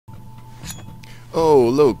Oh,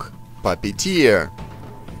 look, Puppeteer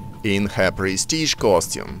in her prestige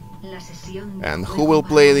costume. And who will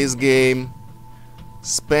play this game?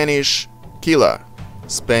 SpanishxKiller,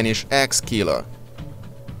 SpanishxKiller.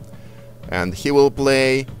 And he will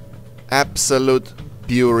play absolute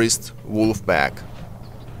Purist Wolfpack.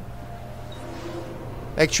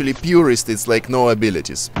 Actually, Purist is like no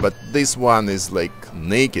abilities, but this one is like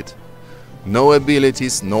naked. No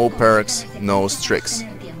abilities, no perks, no streaks.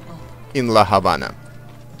 In La Havana.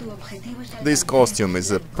 This costume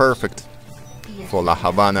is perfect for La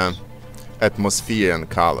Havana atmosphere and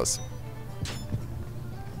colors.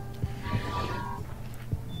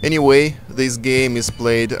 Anyway, this game is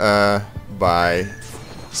played by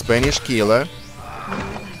SpanishxKiller.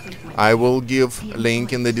 I will give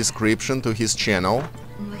link in the description to his channel,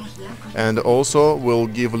 and also will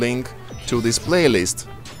give link to this playlist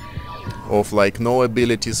of like no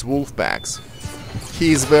abilities Wolfpacks.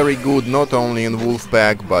 He is very good not only in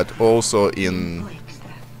Wolfpack but also in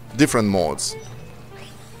different modes.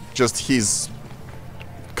 Just he's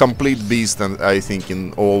complete beast, and I think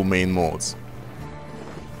in all main modes.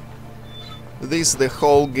 The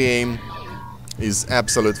whole game is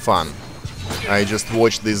absolute fun. I just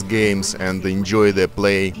watch these games and enjoy their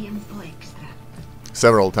play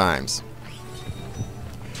several times.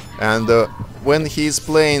 And when he's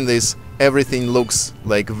playing this, everything looks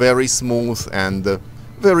like very smooth and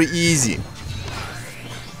very easy.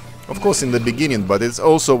 Of course in the beginning, but it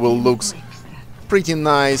also will look pretty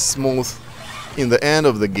nice, smooth in the end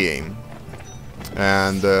of the game.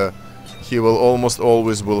 And he will almost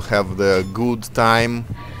always will have the good time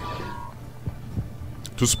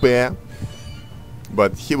to spare,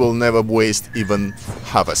 but he will never waste even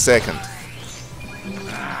half a second.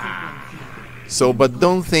 So, but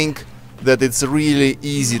don't think that it's really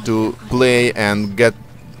easy to play and get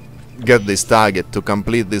this target, to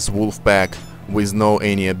complete this Wolfpack with no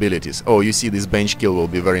any abilities. Oh, you see, this bench kill will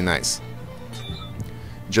be very nice.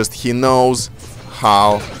 Just he knows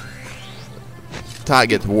how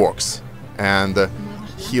target works, and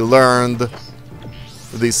he learned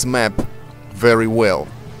this map very well.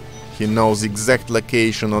 He knows exact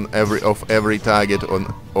location on every target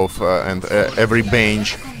and every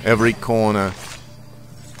bench, every corner.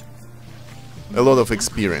 A lot of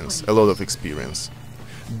experience, a lot of experience.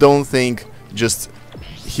 Don't think just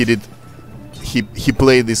he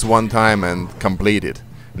played this one time and completed.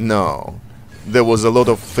 No, there was a lot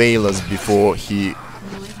of failures before he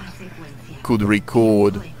could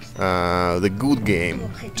record the good game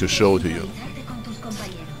to show to you.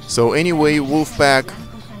 So anyway, Wolfpack,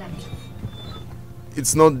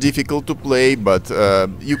 it's not difficult to play, but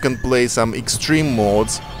you can play some extreme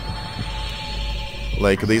modes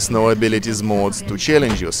like these no abilities modes to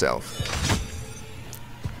challenge yourself.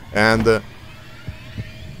 And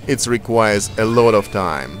it requires a lot of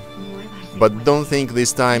time. But don't think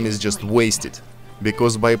this time is just wasted,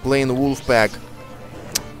 because by playing Wolfpack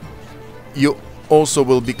you also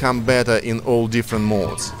will become better in all different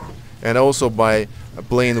modes. And also by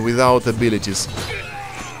playing without abilities,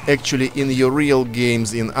 actually in your real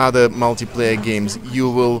games, in other multiplayer games, you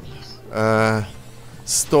will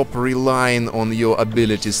stop relying on your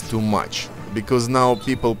abilities too much, because now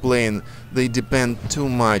people playing, they depend too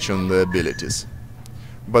much on the abilities.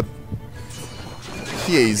 But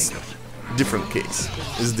here is different case.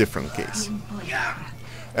 It's different case.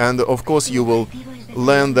 And of course you will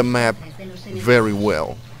learn the map very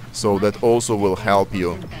well, so that also will help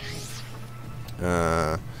you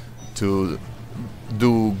to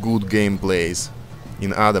do good gameplays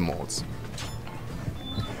in other modes.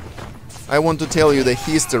 I want to tell you the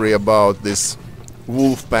history about this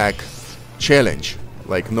Wolfpack challenge,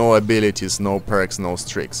 like no abilities, no perks, no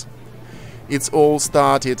streaks. It's all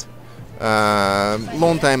started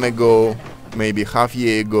long time ago, maybe half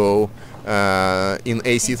year ago, in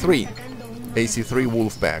AC3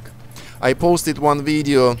 Wolfpack. I posted one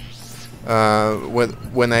video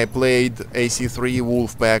when I played AC3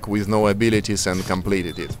 Wolfpack with no abilities and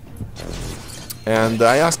completed it. And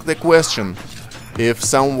I asked the question if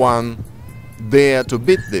someone dare to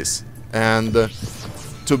beat this, and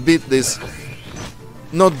to beat this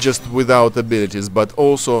not just without abilities but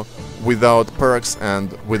also without perks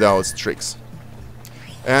and without streaks.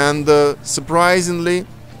 And surprisingly,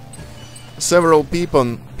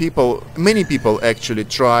 many people actually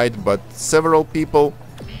tried, but several people,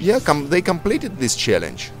 yeah, they completed this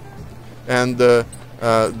challenge. And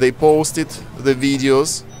they posted the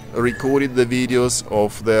videos, recorded the videos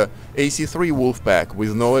of the AC3 Wolfpack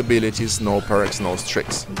with no abilities, no perks, no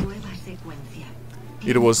streaks.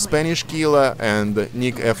 It was SpanishxKiller and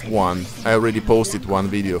Nick F1. I already posted one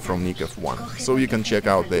video from Nick F1, so you can check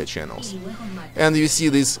out their channels. And you see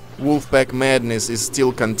this Wolfpack madness is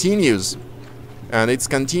still continues, and it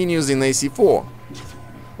continues in AC4.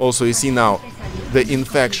 Also, you see now the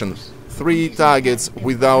infection, 3 targets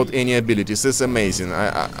without any abilities. It's amazing.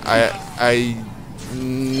 I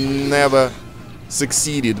never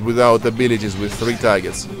succeeded without abilities with 3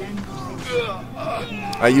 targets.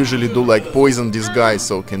 I usually do like poison disguise,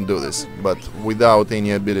 so can do this, but without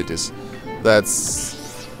any abilities.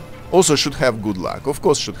 That's also should have good luck. Of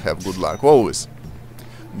course, should have good luck always.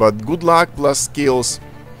 But good luck plus skills.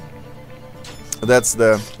 That's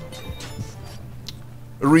the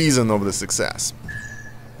reason of the success.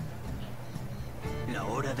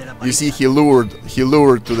 You see, he lured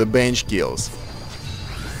to the bench kills.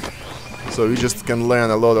 So you just can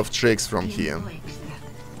learn a lot of tricks from here.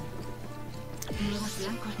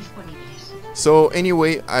 So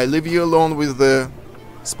anyway, I leave you alone with the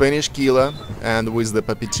SpanishxKiller and with the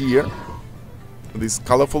Puppeteer, this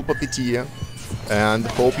colorful Puppeteer, and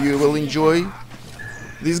hope you will enjoy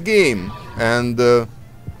this game. And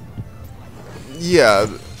yeah,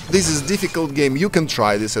 this is a difficult game. You can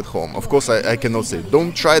try this at home. Of course, I cannot say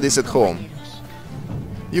don't try this at home.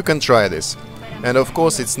 You can try this. And of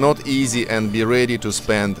course, it's not easy, and be ready to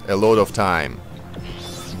spend a lot of time.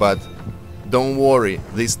 But don't worry,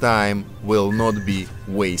 this time will not be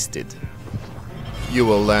wasted. You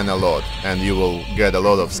will learn a lot and you will get a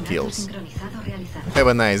lot of skills. Have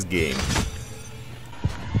a nice game.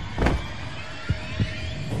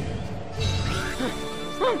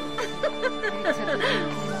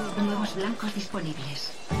 Nuevos blancos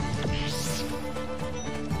disponibles.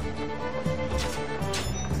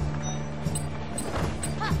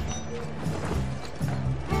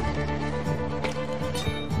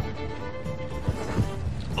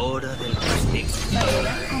 Hora del castigo.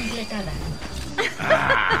 Variedad completada.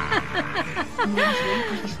 Nuevos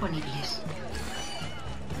blancos disponibles.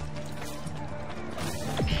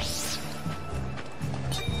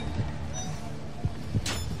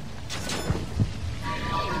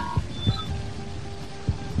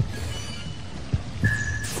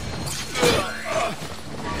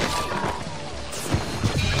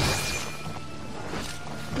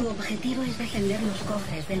 Tu objetivo es defender los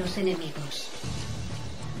cofres de los enemigos.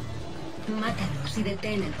 Mátalos y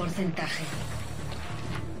detén el porcentaje.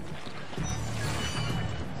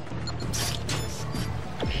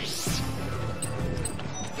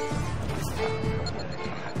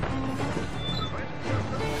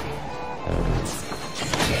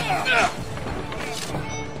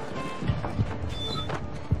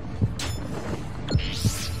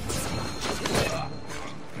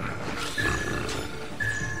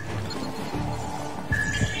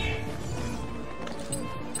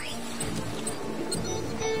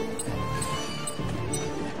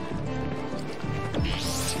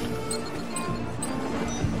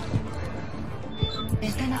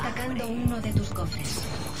 Están atacando uno de tus cofres.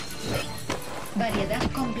 Variedad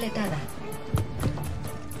completada.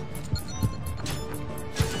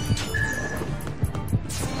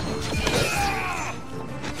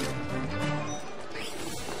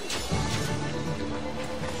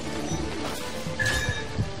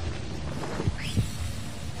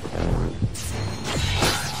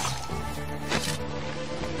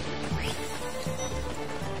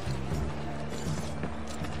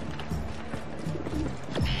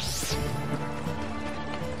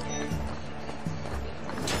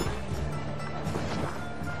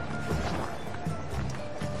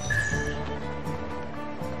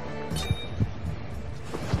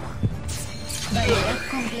 Variedad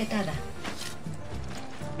completada.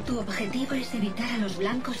 Tu objetivo es evitar a los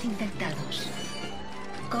blancos infectados.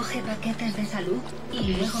 Coge paquetes de salud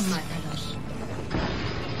y luego mátalos.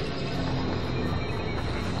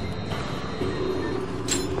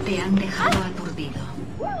 Te han dejado aturdido.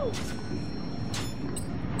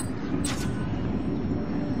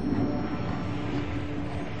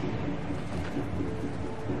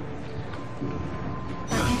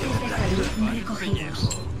 Paquetes de salud no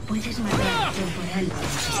recogidos. Puedes matar temporalmente.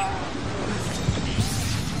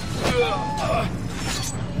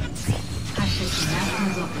 Asesinato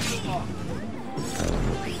doble.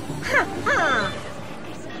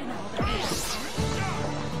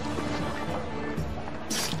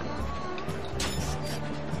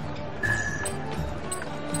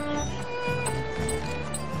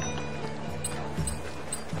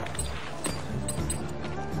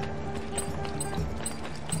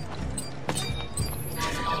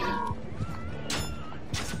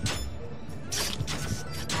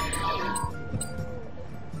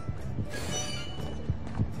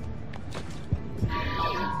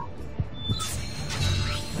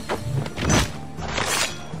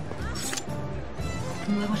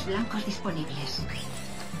 Nuevos blancos disponibles.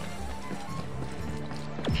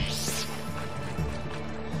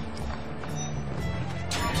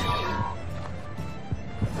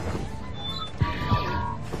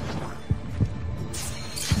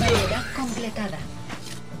 Variedad completada.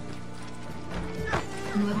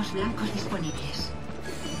 Nuevos blancos disponibles.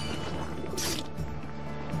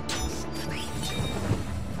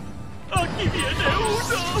 ¡Aquí viene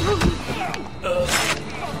uno!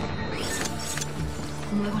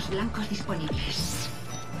 Nuevos blancos disponibles.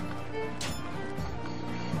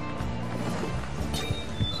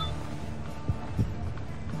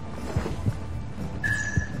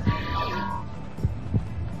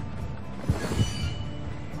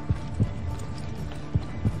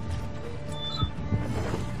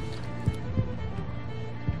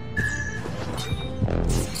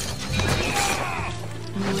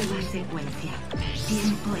 Nueva secuencia.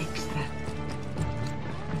 Tiempo extra.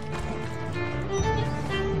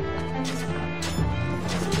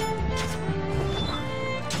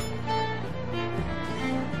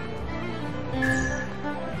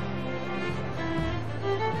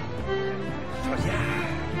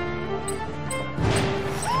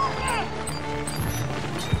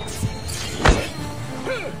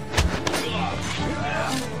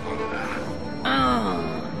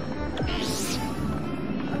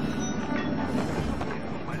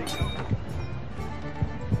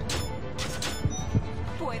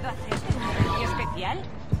 ¿Puedo hacerte un servicio especial?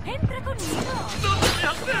 ¡Entra conmigo! ¡No me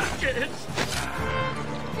ataques!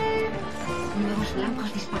 Nuevos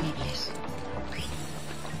blancos disponibles.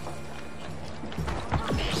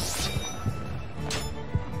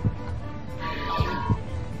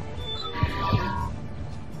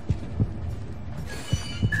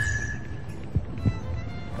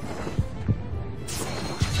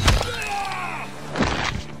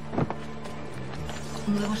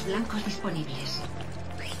 Nuevos blancos disponibles.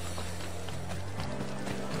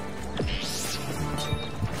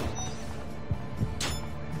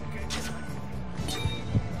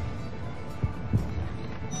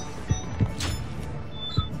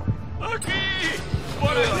 ¡Aquí!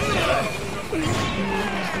 ¡Por aquí!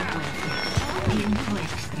 Nueva secuencia. Tiempo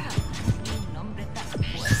extra. Un hombre tan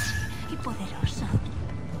fuerte y poderoso.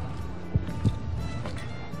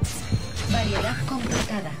 Variedad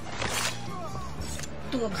completada.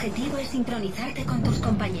 Tu objetivo es sincronizarte con tus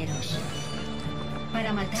compañeros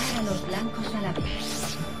para matar a los blancos a la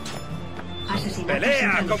vez. Asesinato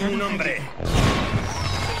 ¡Pelea sincronizado como un hombre!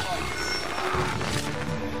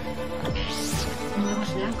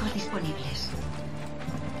 Nuevos blancos disponibles.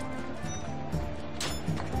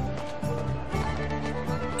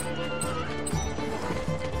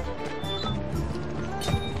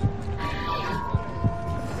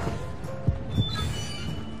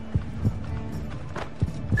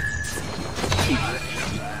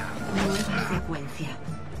 Nueva secuencia.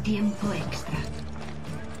 Tiempo extra.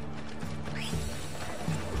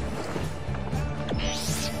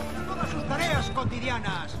 Todas sus tareas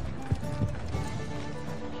cotidianas.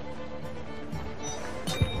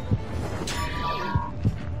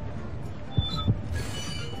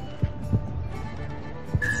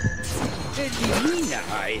 ¡Elimina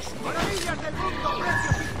a este! Maravillas del mundo,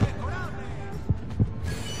 precios inmejorables.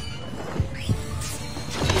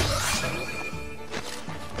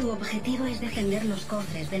 Tu objetivo es defender los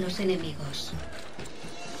cofres de los enemigos.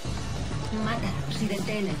 Mátalos y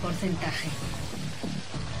detén el porcentaje.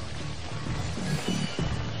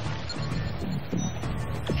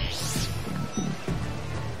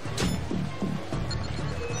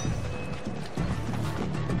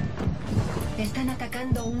 Están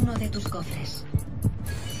atacando uno de tus cofres.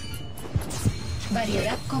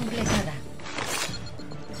 Variedad completada.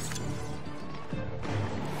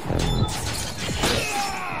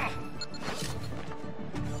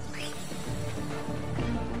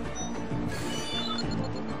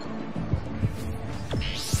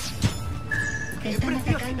 Están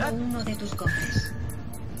atacando uno de tus cofres.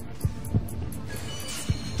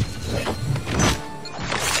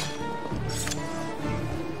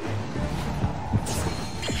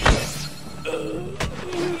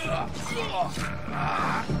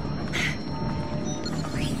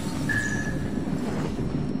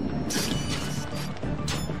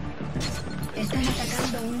 Están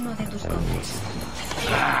atacando uno de tus cofres.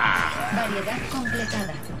 Variedad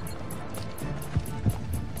completada.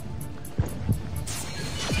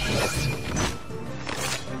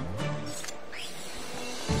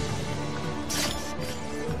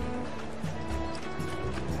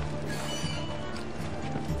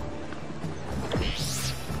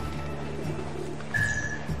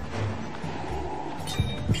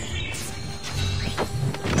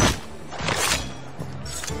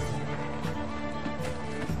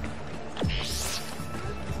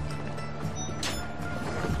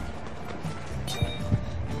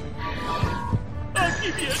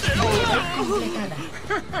 completada.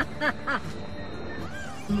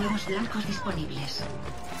 Nuevos blancos disponibles.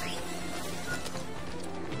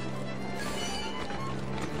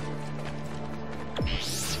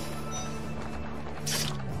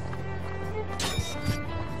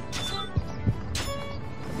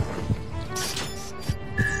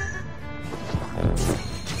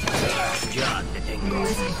 Ya te tengo.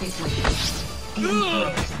 Nuevas secuencias. Tiempo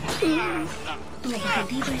extra. Tu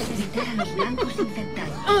objetivo es evitar a los blancos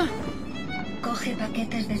infectados. Coge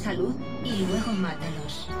paquetes de salud y luego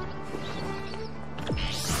mátalos.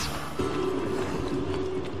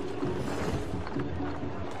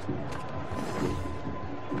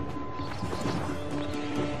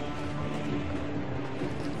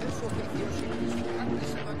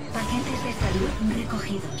 Paquetes de salud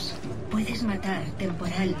recogidos. Puedes matar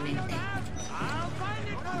temporalmente.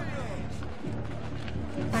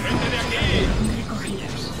 Paquetes de salud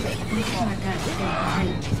recogidos. Puedes matar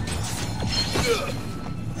temporalmente.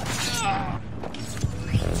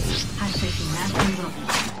 Asesinato doble.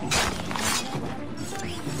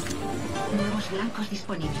 Nuevos blancos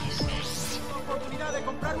disponibles. Oportunidad de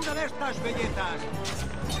comprar una de estas bellezas.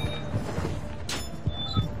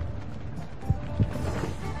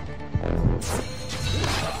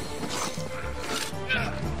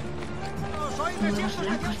 Nuevos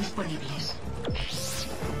blancos disponibles.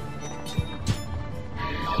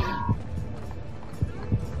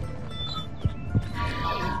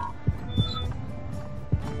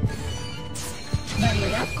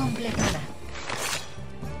 Variedad completada.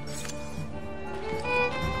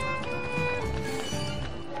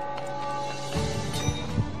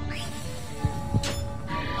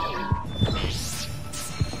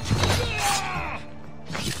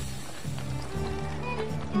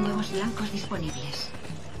 Nuevos blancos disponibles.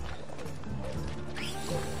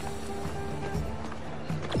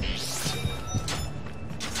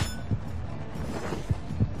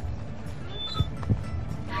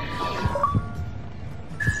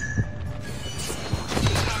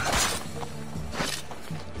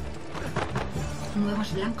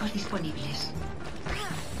 Nuevos blancos disponibles.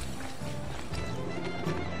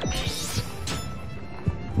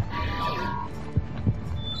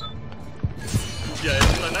 Ya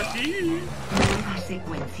están aquí. Nueva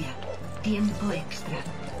secuencia. Tiempo extra.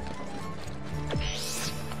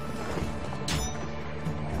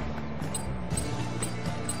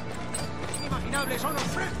 Inimaginables son los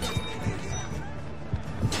precios.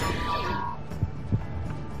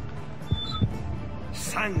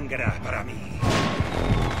 Sangra para mí.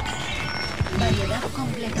 Variedad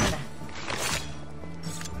completada.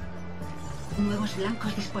 Nuevos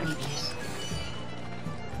blancos disponibles.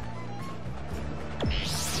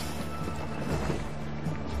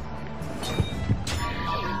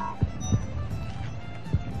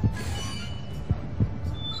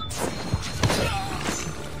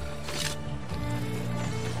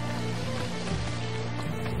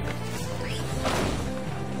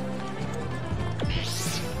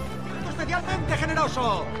 Especialmente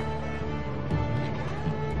generoso.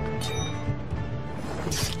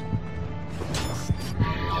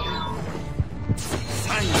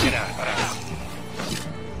 Sangra para mí.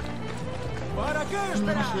 ¿Para qué Nuevos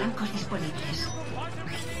esperar? blancos disponibles.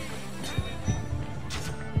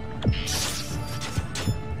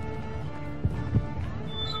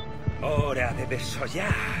 Hora de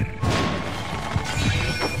desollar.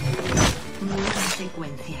 Nueva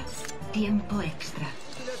secuencia. Tiempo extra.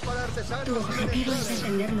 Tu objetivo es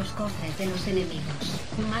defender los cofres de los enemigos.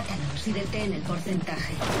 Mátalos y detén el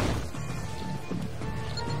porcentaje.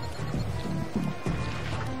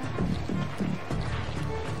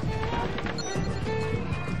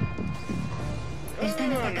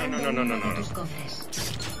 Están atacando uno de tus cofres.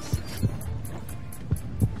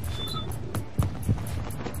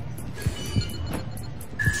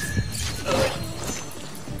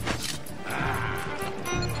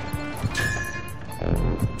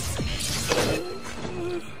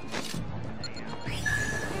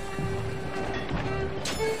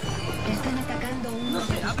 Están atacando uno de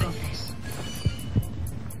tus cofres.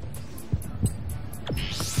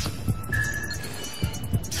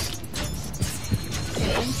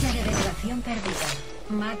 Secuencia de degradación perdida.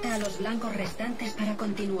 Mata a los blancos restantes para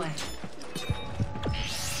continuar.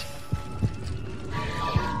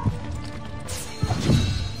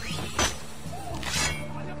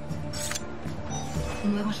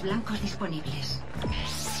 Nuevos blancos disponibles.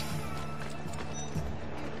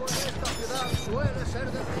 Esta ciudad suele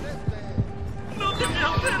ser deprimente. ¡No te me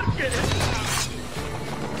acerques!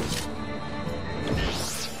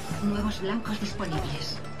 Nuevos blancos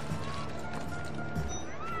disponibles.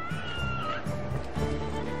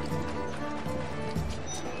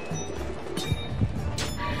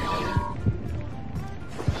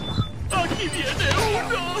 ¡Aquí viene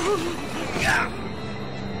uno!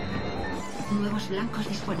 Nuevos blancos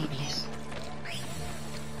disponibles.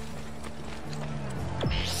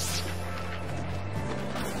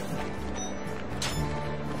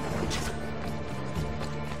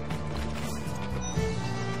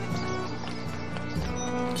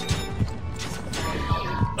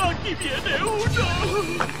 ¡Aquí viene uno!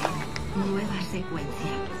 Nueva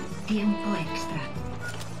secuencia. Tiempo extra.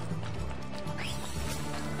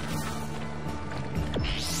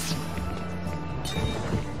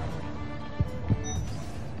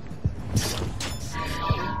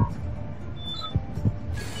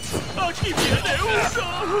 ¡Aquí viene uno!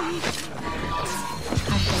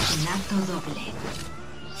 Asesinato doble.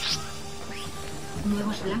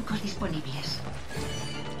 Nuevos blancos disponibles.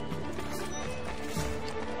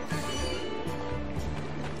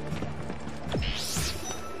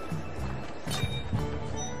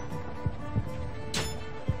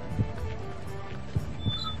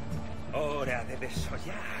 Hora de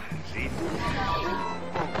desollar. ¿Sí?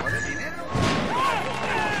 ¿Poco de dinero?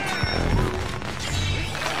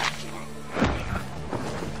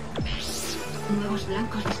 Nuevos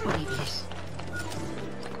blancos disponibles.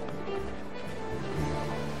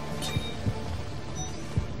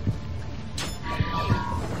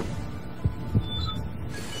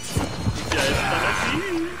 ¡Ya están aquí!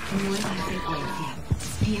 Nueva secuencia.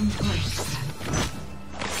 Tiempo extra.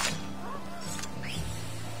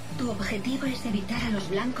 Tu objetivo es evitar a los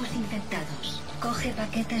blancos infectados. Coge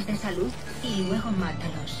paquetes de salud y luego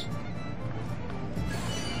mátalos.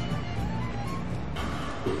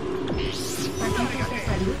 Paquetes de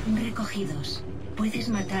salud recogidos. Puedes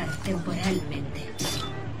matar temporalmente.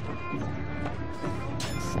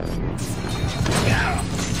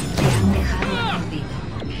 Te han dejado aturdido.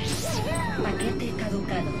 Paquete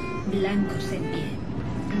caducado. Blancos en pie.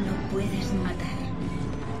 No puedes matar.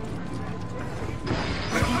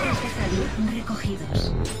 Paquetes de salud recogidos.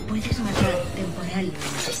 Puedes matar temporalmente.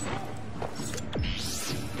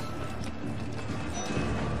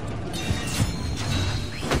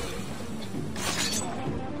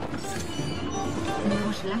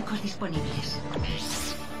 Nuevos blancos disponibles.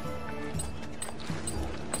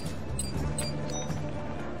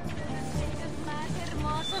 ¿Los más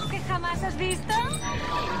hermosos que jamás has visto?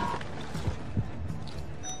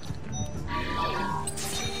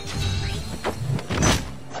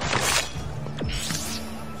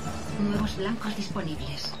 Nuevos blancos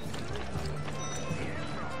disponibles.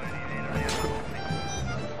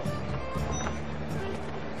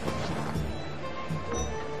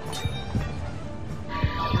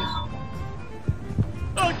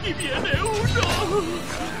 ¡Aquí viene uno!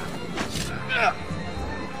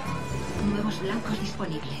 Nuevos blancos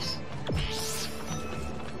disponibles.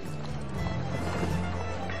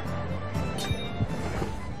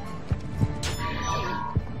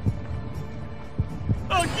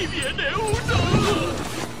 ¡Aquí viene uno!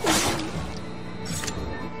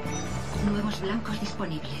 Nuevos blancos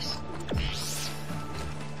disponibles.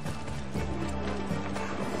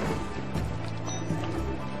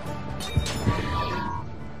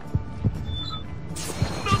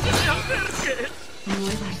 ¡No te me acerques!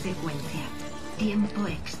 Nueva secuencia. Tiempo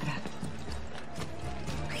extra.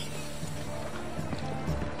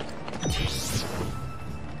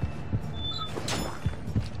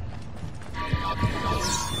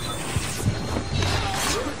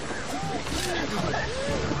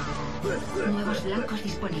 Nuevos blancos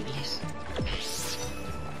disponibles.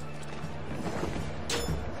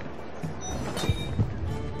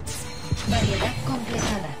 Variedad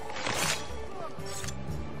completada.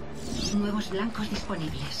 Nuevos blancos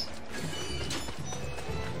disponibles.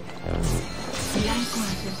 Blanco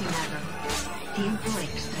asesinado. Tiempo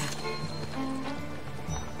extra.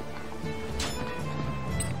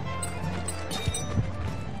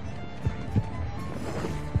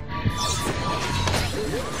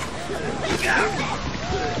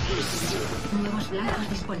 Nuevos blancos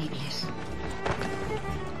disponibles.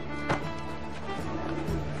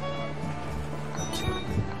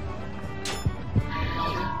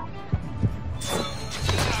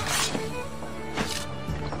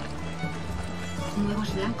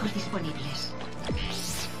 Nuevos blancos disponibles.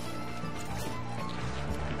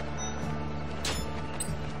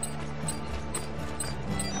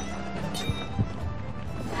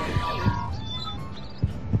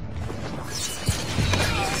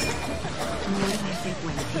 Nueva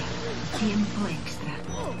secuencia. Tiempo extra.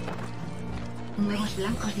 Nuevos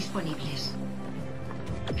blancos disponibles.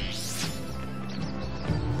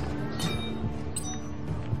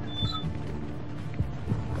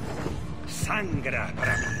 Sangra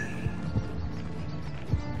para mí.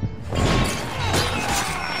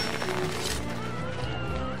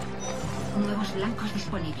 Nuevos blancos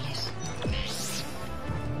disponibles.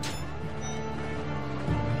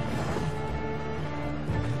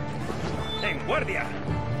 ¡En guardia!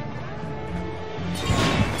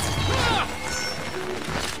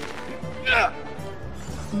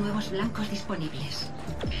 Nuevos blancos disponibles.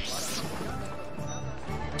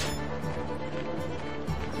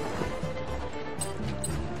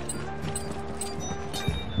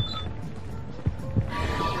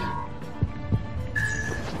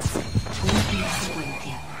 Última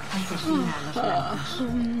secuencia. Asesina a los blancos.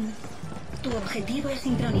 Tu objetivo es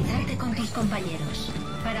sincronizarte con tus compañeros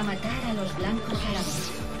para matar a los blancos a la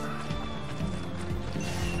vez.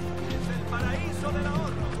 El paraíso del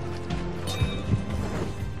ahorro.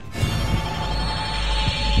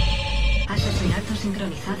 Asesinato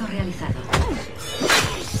sincronizado realizado.